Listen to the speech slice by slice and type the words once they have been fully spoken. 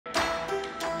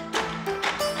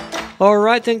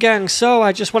Alright then gang, so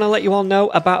I just want to let you all know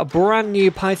about a brand new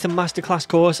Python Masterclass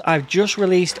course I've just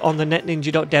released on the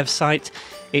netninja.dev site.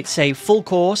 It's a full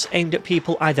course aimed at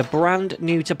people either brand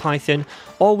new to Python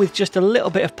or with just a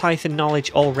little bit of Python knowledge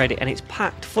already, and it's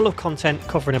packed full of content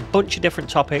covering a bunch of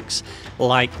different topics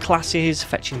like classes,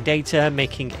 fetching data,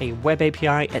 making a web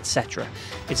API, etc.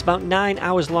 It's about 9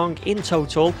 hours long in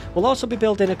total. We'll also be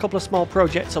building a couple of small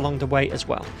projects along the way as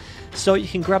well. So you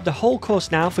can grab the whole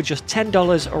course now for just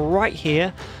 $10 right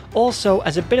here. Also,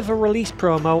 as a bit of a release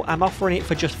promo, I'm offering it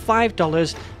for just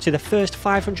 $5 to the first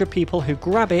 500 people who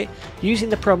grab it using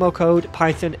the promo code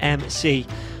PythonMC.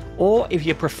 Or if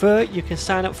you prefer, you can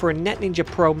sign up for a NetNinja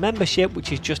Pro membership,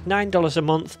 which is just $9 a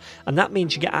month, and that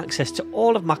means you get access to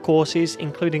all of my courses,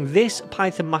 including this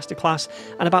Python Masterclass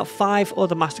and about 5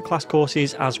 other Masterclass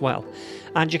courses as well.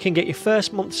 And you can get your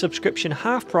first month subscription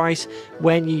half price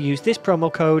when you use this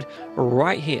promo code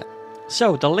right here.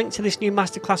 So the link to this new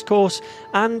Masterclass course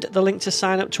and the link to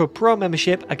sign up to a Pro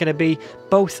membership are going to be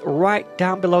both right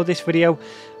down below this video.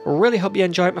 Really hope you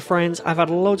enjoy it, my friends. I've had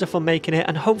loads of fun making it,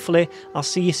 and hopefully I'll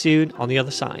see you soon on the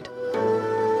other side.